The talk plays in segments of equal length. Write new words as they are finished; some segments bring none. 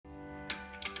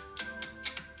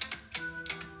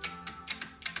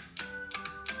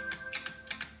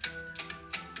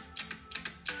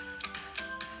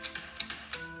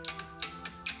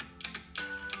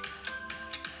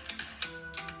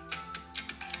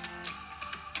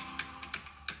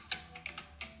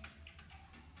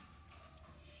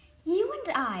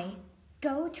and I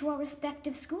go to our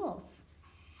respective schools,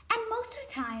 and most of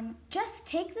the time just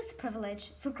take this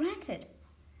privilege for granted.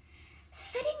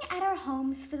 Sitting at our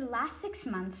homes for the last 6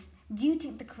 months due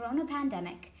to the corona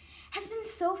pandemic has been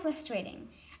so frustrating,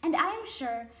 and I am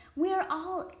sure we are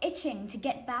all itching to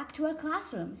get back to our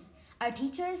classrooms, our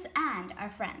teachers, and our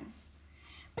friends.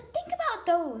 But think about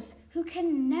those who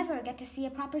can never get to see a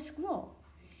proper school.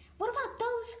 What about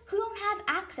those who don't have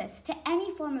access to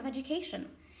any form of education?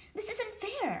 This isn't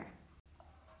fair.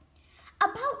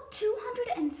 About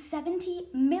 270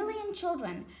 million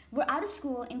children were out of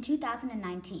school in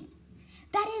 2019.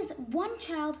 That is 1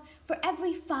 child for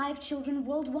every 5 children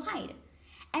worldwide.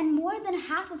 And more than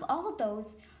half of all of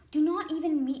those do not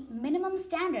even meet minimum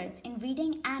standards in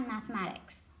reading and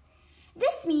mathematics.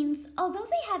 This means, although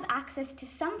they have access to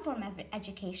some form of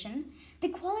education, the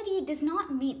quality does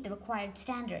not meet the required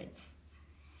standards.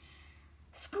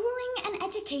 Schooling and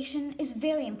education is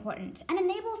very important and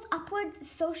enables upward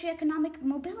socioeconomic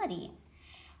mobility.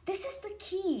 This is the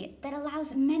key that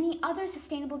allows many other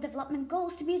sustainable development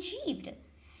goals to be achieved.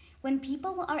 When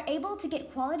people are able to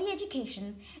get quality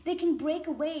education, they can break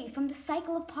away from the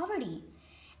cycle of poverty.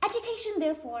 Education,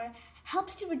 therefore,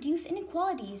 helps to reduce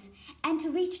inequalities and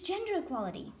to reach gender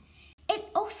equality. It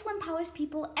also empowers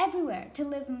people everywhere to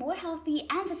live more healthy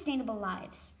and sustainable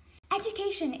lives.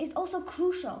 Education is also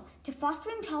crucial to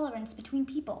fostering tolerance between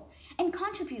people and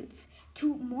contributes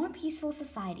to more peaceful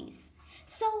societies.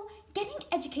 So, getting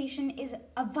education is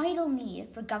a vital need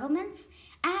for governments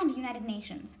and United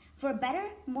Nations for a better,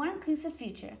 more inclusive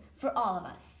future for all of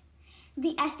us.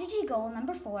 The SDG goal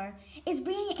number 4 is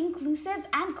bringing inclusive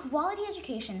and quality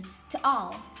education to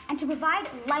all and to provide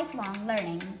lifelong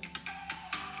learning.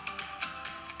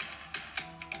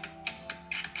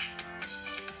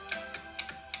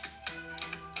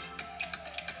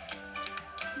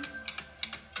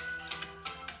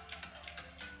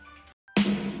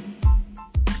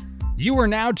 You are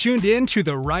now tuned in to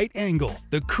The Right Angle,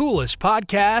 the coolest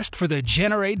podcast for the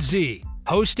Generate Z,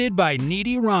 hosted by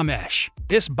Nidhi Ramesh.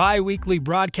 This bi-weekly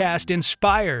broadcast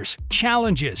inspires,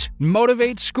 challenges,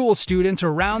 motivates school students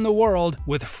around the world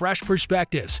with fresh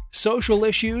perspectives, social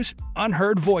issues,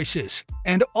 unheard voices,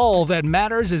 and all that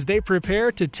matters as they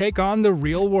prepare to take on the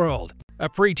real world. A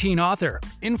preteen author,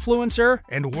 influencer,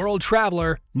 and world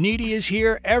traveler, Nidhi is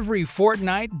here every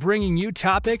fortnight bringing you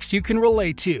topics you can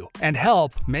relate to and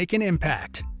help make an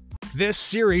impact. This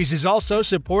series is also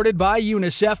supported by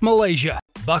UNICEF Malaysia.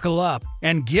 Buckle up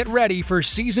and get ready for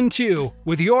Season 2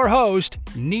 with your host,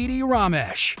 Nidhi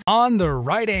Ramesh, on The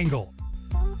Right Angle.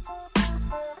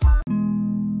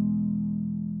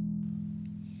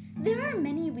 There are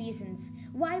many reasons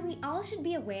why we all should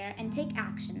be aware and take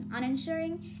action on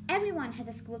ensuring everyone has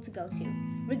a school to go to,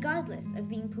 regardless of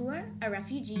being poor, a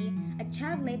refugee, a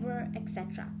child laborer,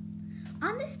 etc.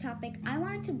 On this topic, I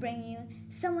wanted to bring you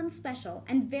someone special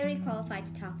and very qualified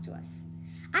to talk to us.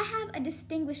 I have a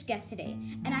distinguished guest today,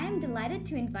 and I am delighted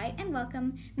to invite and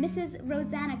welcome Mrs.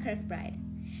 Rosanna Kirkbride.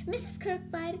 Mrs.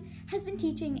 Kirkbride has been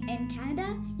teaching in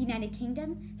Canada, United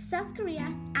Kingdom, South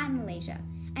Korea, and Malaysia,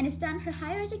 and has done her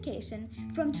higher education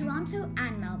from Toronto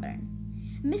and Melbourne.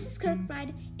 Mrs.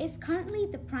 Kirkbride is currently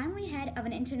the primary head of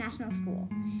an international school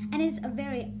and is a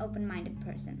very open-minded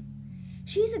person.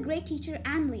 She is a great teacher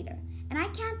and leader, and I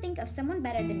can't think of someone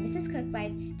better than Mrs.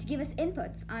 Kirkbride to give us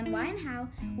inputs on why and how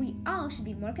we all should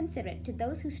be more considerate to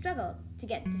those who struggle to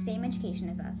get the same education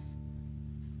as us.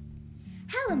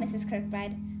 Hello, Mrs.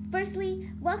 Kirkbride. Firstly,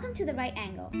 welcome to The Right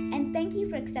Angle, and thank you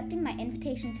for accepting my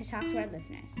invitation to talk to our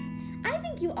listeners. I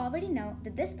think you already know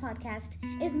that this podcast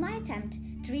is my attempt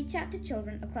to reach out to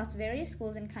children across various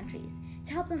schools and countries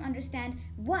to help them understand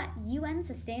what UN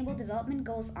Sustainable Development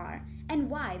Goals are and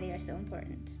why they are so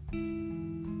important.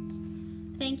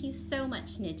 Thank you so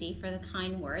much, Nidhi, for the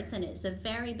kind words, and it's a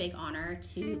very big honor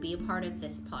to be a part of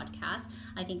this podcast.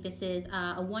 I think this is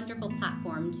a wonderful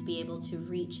platform to be able to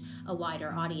reach a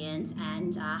wider audience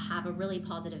and have a really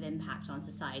positive impact on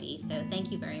society. So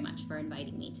thank you very much for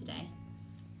inviting me today.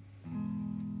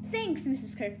 Thanks,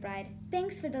 Mrs. Kirkbride.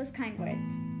 Thanks for those kind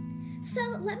words. So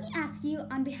let me ask you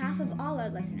on behalf of all our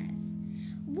listeners,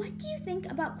 what do you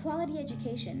think about quality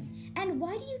education? And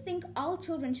why do you think all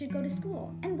children should go to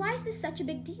school? And why is this such a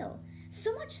big deal?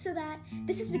 So much so that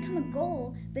this has become a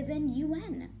goal within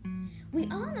UN. We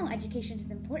all know education is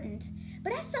important,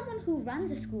 but as someone who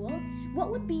runs a school, what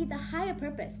would be the higher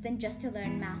purpose than just to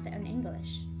learn math and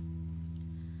English?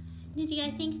 Nidhi,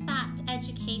 I think that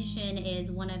education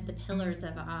is one of the pillars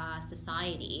of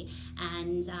society,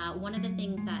 and one of the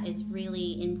things that is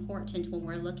really important when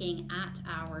we're looking at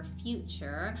our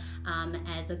future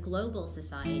as a global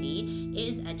society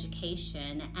is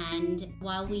education. And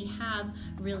while we have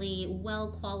really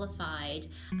well qualified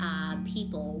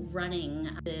people running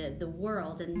the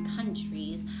world and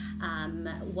countries,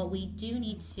 what we do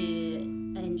need to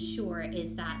ensure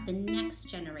is that the next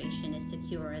generation is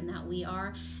secure and that we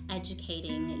are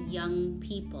educating young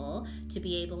people to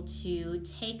be able to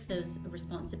take those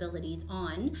responsibilities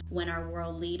on when our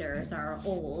world leaders are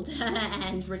old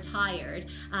and retired.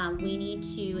 We need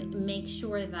to make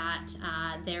sure that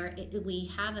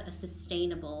we have a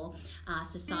sustainable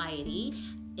society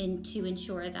to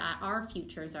ensure that our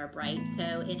futures are bright.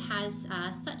 So it has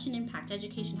such an impact.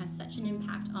 Education has such an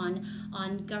impact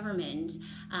on government,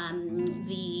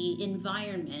 the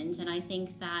environment, and I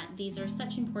think that these are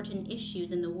such important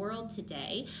issues in the world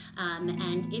today.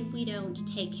 And if we don't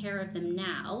take care of them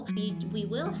now, we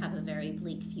will have a very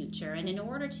bleak future. And in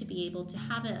order to be able to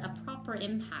have a proper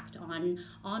impact on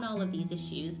all of these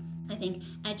issues, I think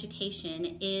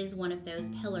education is one of those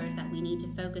pillars that we need to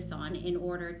focus on in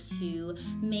order to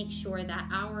make sure that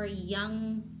our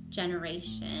young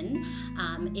generation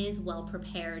is well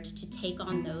prepared to take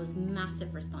on those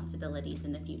massive responsibilities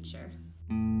in the future.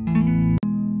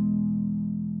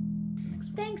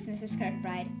 Thanks, Mrs.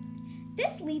 Kirkbride.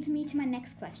 This leads me to my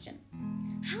next question.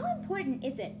 How important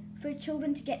is it for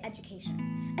children to get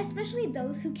education, especially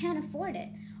those who can't afford it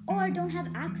or don't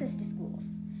have access to schools?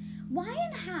 Why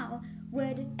and how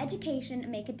would education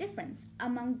make a difference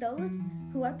among those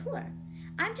who are poor?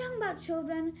 I'm talking about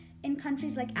children in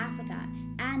countries like Africa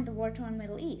and the war-torn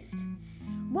Middle East.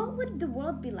 What would the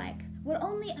world be like where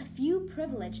only a few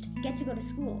privileged get to go to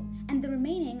school and the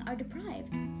remaining are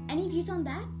deprived? Any views on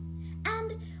that?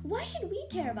 And why should we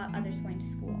care about others going to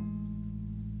school?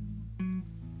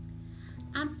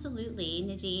 Absolutely,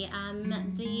 Nidhi.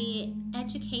 The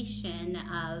education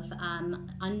of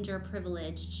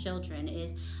underprivileged children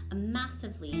is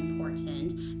massively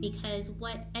important, because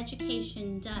what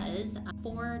education does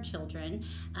for children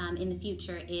in the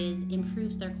future is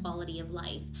improves their quality of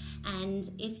life. And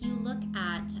if you look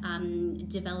at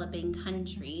developing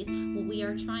countries, what we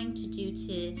are trying to do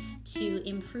to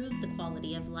improve the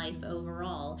quality of life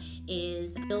overall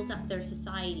is build up their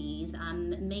societies,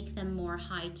 make them more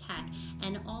high tech,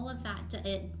 and all of that.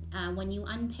 When you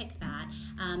unpick that,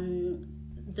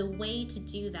 the way to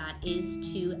do that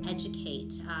is to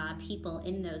educate people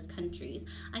in those countries.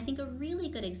 I think a really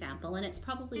good example, and it's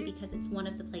probably because it's one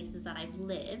of the places that I've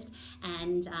lived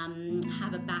and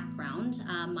have a background.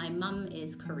 My mum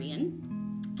is Korean,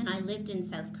 and I lived in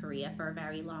South Korea for a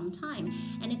very long time.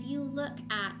 And if you look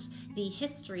at the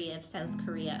history of South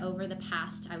Korea over the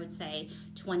past, I would say,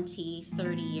 20,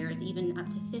 30 years, even up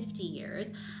to 50 years,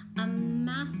 a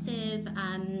massive,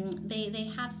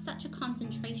 they have such a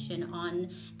concentration on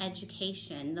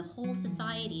education. The whole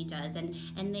society does,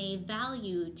 and they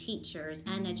value teachers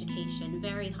and education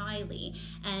very highly.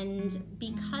 And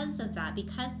because of that,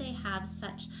 because they have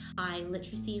such high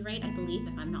literacy rate, I believe,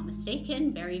 if I'm not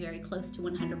mistaken, very, very close to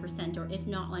 100%, or if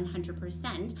not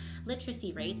 100%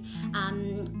 literacy rates,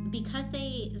 because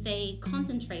they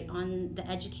concentrate on the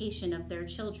education of their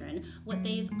children, what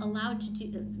they've been allowed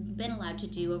to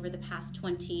do over the past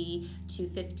 20 to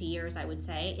 50 years, I would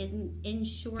say, is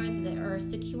ensure or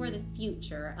secure the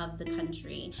future of the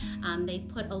country. They've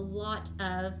put a lot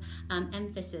of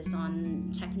emphasis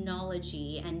on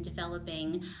technology and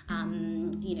developing,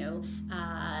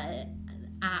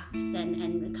 apps,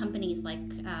 and companies like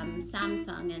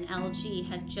Samsung and LG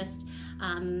have just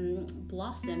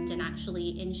blossomed and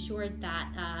actually ensured that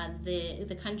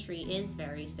the country is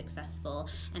very successful.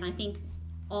 And I think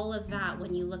all of that,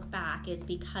 when you look back, is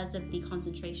because of the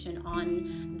concentration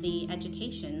on the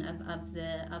education of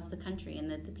the country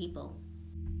and the people.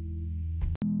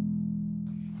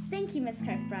 Thank you, Ms.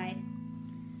 Kirkbride.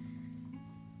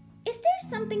 Is there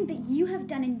something that you have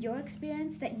done in your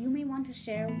experience that you may want to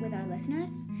share with our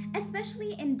listeners,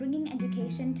 especially in bringing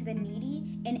education to the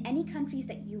needy in any countries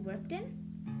that you worked in?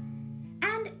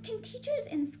 And can teachers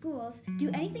in schools do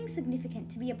anything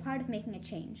significant to be a part of making a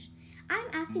change? I'm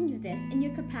asking you this in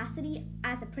your capacity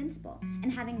as a principal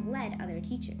and having led other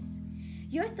teachers.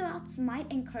 Your thoughts might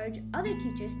encourage other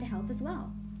teachers to help as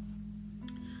well.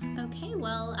 Okay,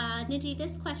 well, Nidhi,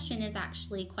 this question is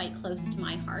actually quite close to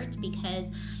my heart, because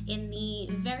in the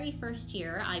very first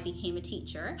year I became a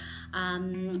teacher,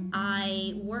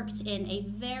 I worked in a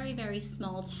very, very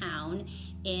small town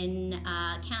in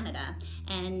Canada,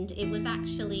 and it was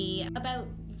actually about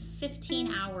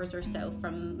 15 hours or so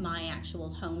from my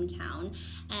actual hometown,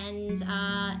 and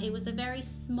it was a very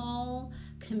small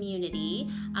community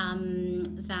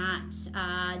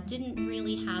that didn't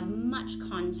really have much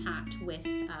contact with,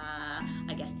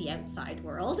 I guess, the outside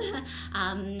world.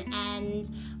 And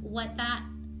what that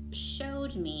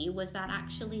showed me was that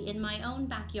actually in my own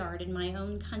backyard, in my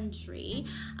own country,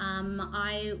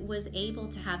 I was able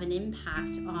to have an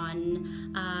impact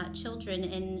on children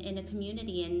in a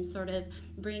community and sort of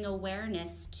bring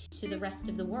awareness to the rest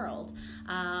of the world.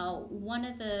 One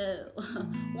of the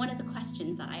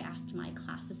questions that I asked my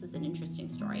class, this is an interesting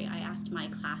story, I asked my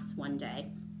class one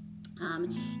day,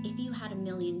 if you had $1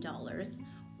 million,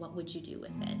 what would you do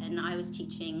with it? And I was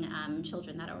teaching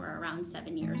children that were around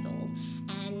 7 years old.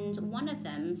 And one of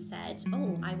them said,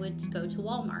 I would go to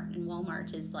Walmart. And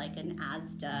Walmart is like an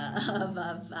Asda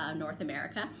of North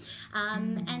America.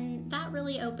 And that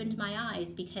really opened my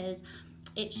eyes because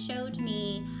it showed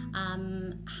me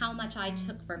how much I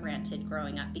took for granted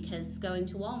growing up, because going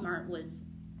to Walmart was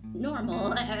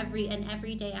normal, an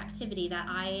everyday activity that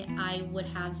I would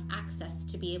have access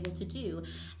to be able to do.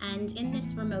 And in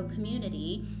this remote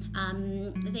community,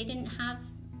 they didn't have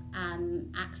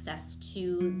access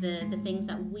to the things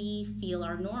that we feel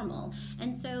are normal.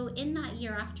 And so in that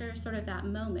year, after sort of that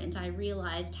moment, I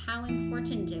realized how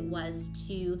important it was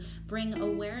to bring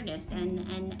awareness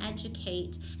and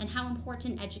educate, and how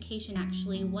important education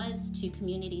actually was to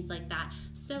communities like that,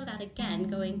 so that, again,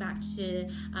 going back to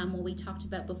what we talked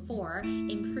about before,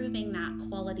 improving that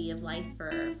quality of life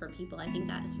for people. I think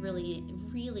that's really,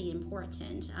 really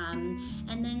important.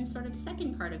 And then sort of the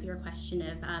second part of your question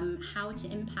of how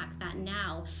to impact that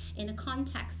now in a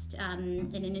context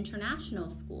in an international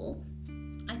school.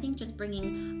 I think just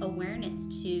bringing awareness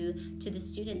to the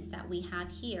students that we have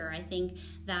here. I think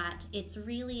that it's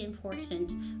really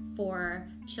important for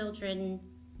children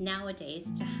nowadays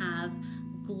to have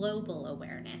global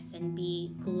awareness and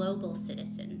be global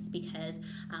citizens, because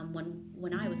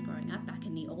when I was growing up back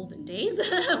in the olden days,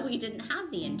 we didn't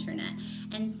have the internet.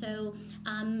 And so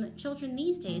children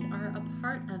these days are a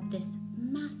part of this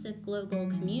massive global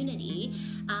community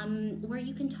where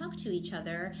you can talk to each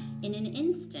other in an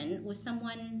instant with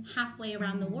someone halfway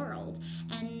around the world.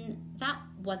 And that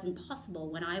wasn't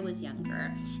possible when I was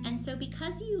younger. And so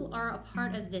because you are a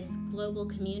part of this global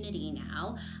community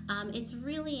now, it's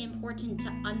really important to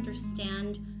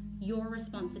understand your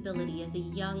responsibility as a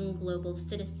young global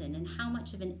citizen and how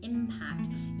much of an impact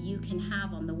you can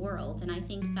have on the world. And I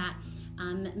think that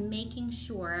making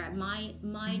sure,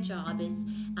 my job is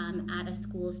at a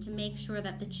school is to make sure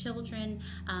that the children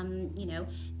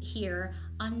here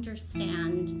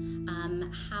understand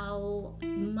how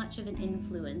much of an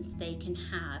influence they can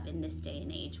have in this day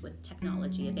and age with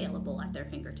technology available at their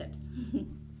fingertips.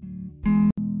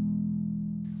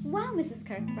 Wow, Mrs.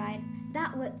 Kirkbride,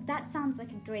 that sounds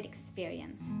like a great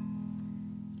experience.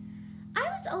 I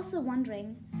was also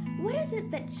wondering, what is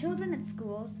it that children at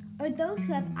schools, or those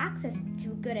who have access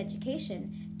to a good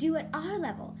education, do at our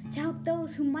level to help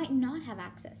those who might not have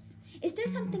access? Is there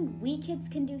something we kids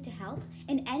can do to help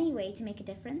in any way to make a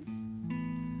difference?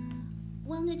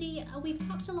 Well, Nadie, we've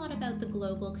talked a lot about the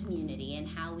global community and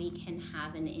how we can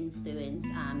have an influence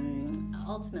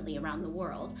ultimately around the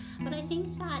world. But I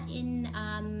think that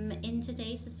in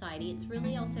today's society, it's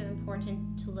really also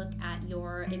important to look at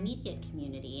your immediate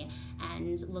community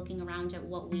and looking around at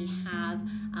what we have,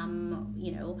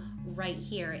 right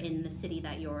here in the city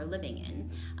that you're living in.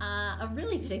 A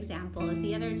really good example is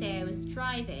the other day I was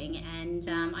driving, and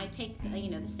I take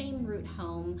the same route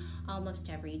home almost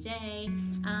every day,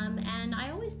 and I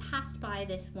always passed by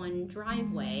this one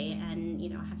driveway, and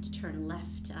I have to turn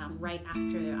left right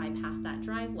after I pass that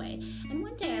driveway. And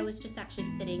one day I was just actually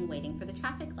sitting waiting for the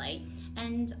traffic light,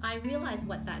 and I realized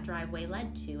what that driveway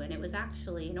led to, and it was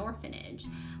actually an orphanage.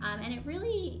 And it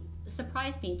really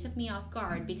surprised me, took me off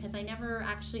guard, because I never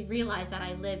actually realized that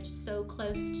I lived so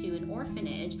close to an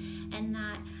orphanage, and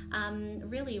that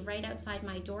really right outside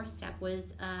my doorstep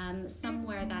was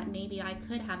somewhere that maybe I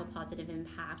could have a positive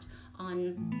impact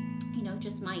on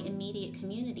just my immediate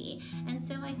community. And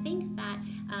so I think that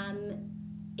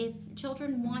if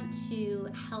children want to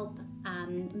help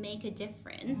make a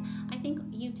difference, I think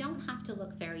you don't have to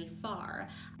look very far.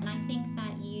 And I think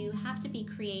that you have to be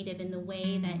creative in the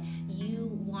way that you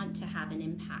want to have an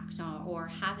impact or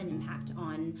have an impact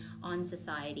on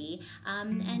society.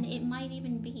 And it might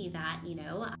even be that,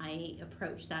 I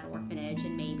approach that orphanage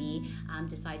and maybe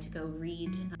decide to go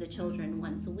read the children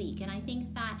once a week. And I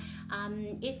think that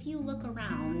if you look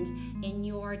around in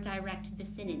your direct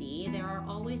vicinity, there are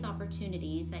always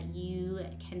opportunities that you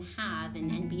can have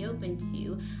and be open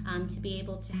open to be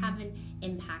able to have an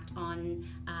impact on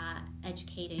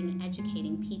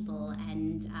educating people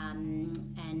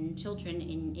and children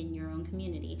in your own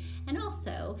community. And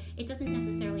also, it doesn't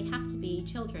necessarily have to be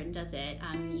children, does it?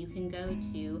 You can go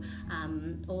to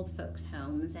old folks'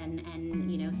 homes and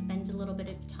spend a little bit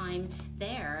of time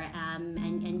there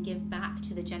and give back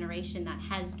to the generation that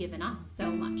has given us so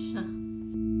much.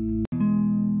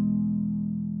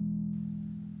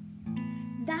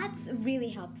 That's really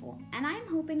helpful, and I'm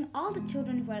hoping all the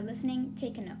children who are listening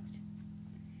take a note.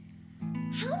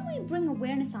 How do we bring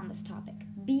awareness on this topic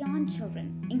beyond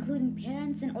children, including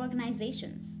parents and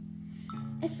organizations?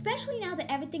 Especially now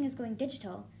that everything is going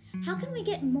digital, how can we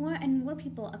get more and more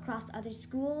people across other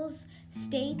schools,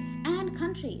 states, and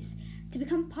countries to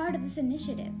become part of this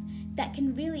initiative that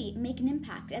can really make an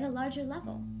impact at a larger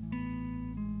level?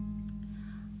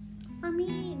 For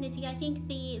me, Nidhi, I think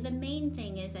the main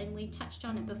thing is, and we've touched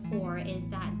on it before, is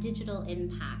that digital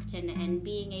impact and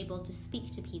being able to speak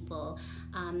to people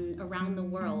around the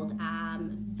world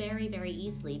very, very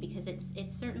easily, because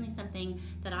it's certainly something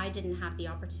that I didn't have the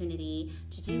opportunity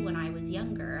to do when I was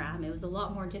younger. It was a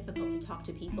lot more difficult to talk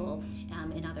to people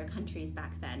in other countries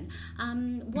back then.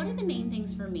 One of the main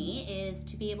things for me is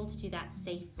to be able to do that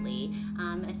safely,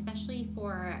 especially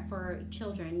for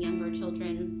children, younger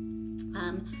children,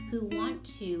 who want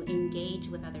to engage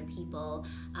with other people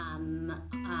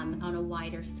on a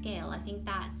wider scale. I think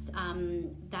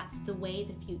that's the way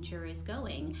the future is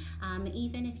going.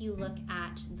 Even if you look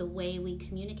at the way we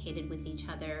communicated with each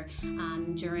other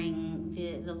during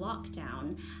the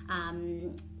lockdown,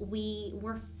 we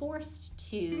were forced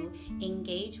to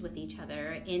engage with each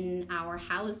other in our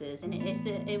houses, and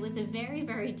it was a very,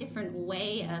 very different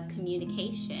way of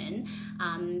communication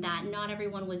that not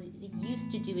everyone was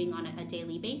used to doing on a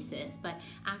daily basis. But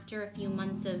after a few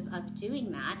months of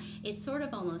doing that, it sort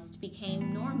of almost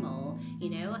became normal.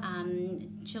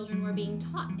 Children were being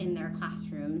taught in their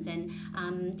classrooms,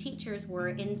 and teachers were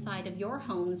inside of your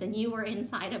homes, and you were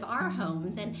inside of our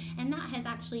homes, and that has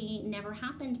actually never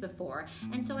happened before.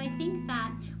 And so I think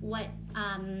that what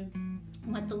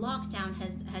the lockdown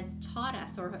has taught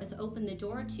us, or has opened the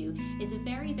door to, is a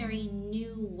very, very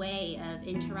new way of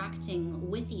interacting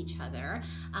with each other.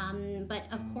 But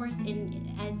of course,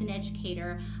 as an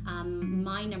educator,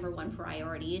 my number one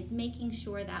priority is making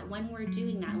sure that when we're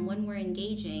doing that and when we're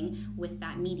engaging with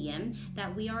that medium,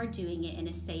 that we are doing it in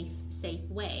a safe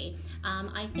way.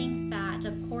 I think that,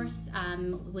 of course,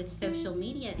 with social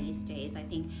media these days, I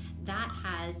think that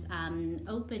has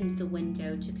opened the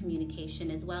window to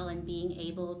communication as well, and being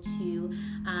able to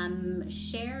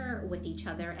share with each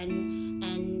other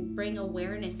and bring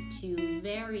awareness to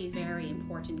very, very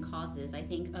important causes. I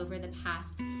think over the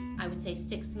past, I would say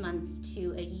 6 months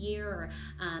to a year,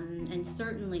 and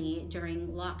certainly during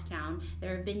lockdown,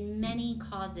 there have been many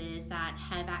causes that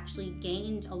have actually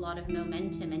gained a lot of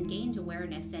momentum and gained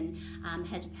awareness, and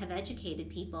have educated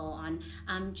people on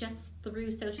just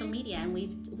through social media. And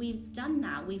we've done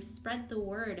that. We've spread the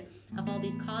word of all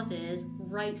these causes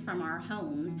right from our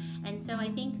homes. And so I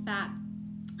think that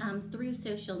through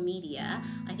social media,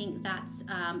 I think that's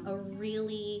a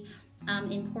really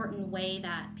important way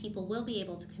that people will be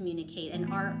able to communicate,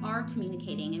 and are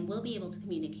communicating, and will be able to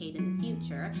communicate in the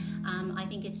future. I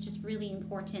think it's just really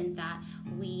important that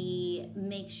we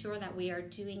make sure that we are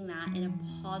doing that in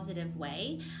a positive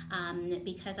way,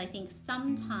 because I think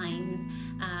sometimes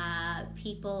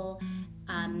people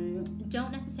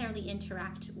don't necessarily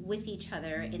interact with each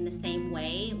other in the same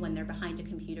way when they're behind a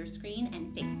computer screen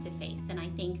and face to face. And I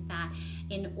think that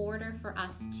in order for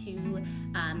us to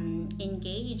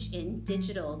engage in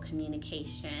digital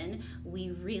communication, we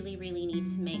really, really need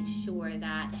to make sure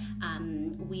that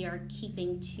we are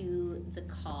keeping to the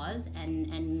cause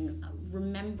and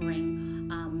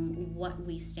remembering what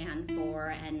we stand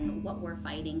for and what we're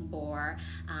fighting for,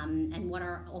 and what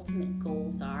our ultimate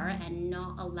goals are, and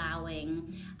not allowing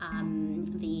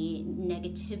the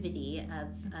negativity of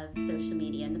social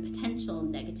media and the potential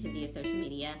negativity of social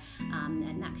media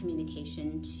and that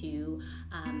communication to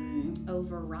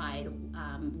override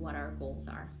what our goals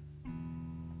are.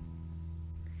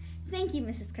 Thank you,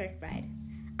 Mrs. Kirkbride.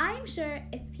 I am sure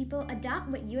if people adopt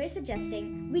what you are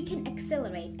suggesting, we can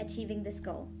accelerate achieving this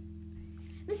goal.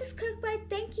 Mrs. Kirkbride,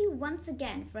 thank you once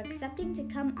again for accepting to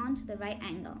come onto The Right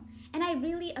Angle, and I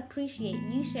really appreciate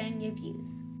you sharing your views.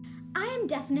 I am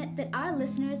definite that our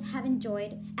listeners have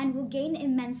enjoyed and will gain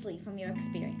immensely from your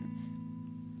experience.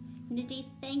 Nidhi,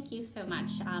 thank you so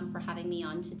much for having me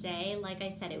on today. Like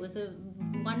I said, it was a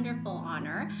wonderful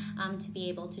honor to be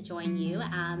able to join you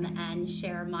and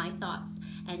share my thoughts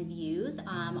and views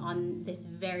on this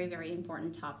very, very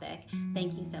important topic.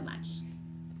 Thank you so much.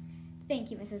 Thank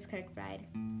you, Mrs. Kirkbride.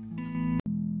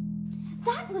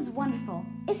 That was wonderful,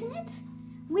 isn't it?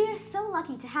 We are so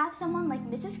lucky to have someone like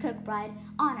Mrs. Kirkbride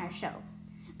on our show.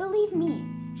 Believe me,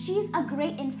 she's a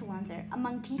great influencer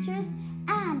among teachers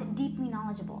and deeply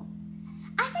knowledgeable.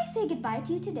 As I say goodbye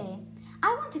to you today,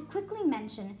 I want to quickly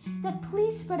mention that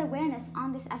please spread awareness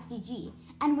on this SDG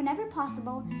and whenever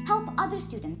possible, help other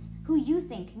students who you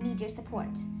think need your support,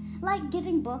 like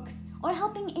giving books or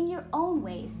helping in your own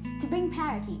ways to bring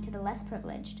parity to the less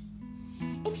privileged.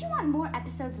 If you want more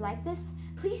episodes like this,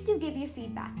 please do give your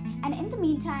feedback, and in the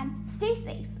meantime, stay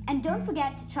safe and don't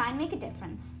forget to try and make a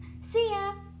difference. See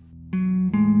ya!